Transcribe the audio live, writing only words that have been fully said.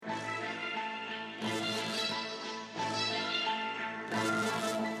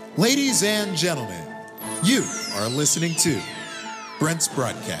Ladies and gentlemen, you are listening to Brent's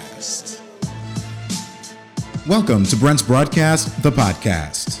Broadcast. Welcome to Brent's Broadcast, the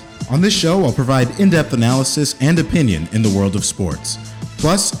podcast. On this show, I'll provide in-depth analysis and opinion in the world of sports.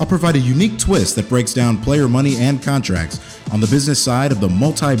 Plus, I'll provide a unique twist that breaks down player money and contracts on the business side of the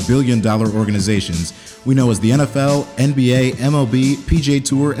multi-billion-dollar organizations we know as the NFL, NBA, MLB, PGA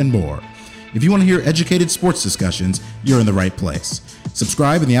Tour, and more. If you want to hear educated sports discussions, you're in the right place.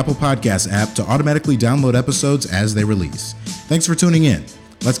 Subscribe in the Apple Podcasts app to automatically download episodes as they release. Thanks for tuning in.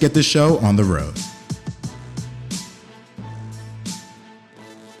 Let's get this show on the road.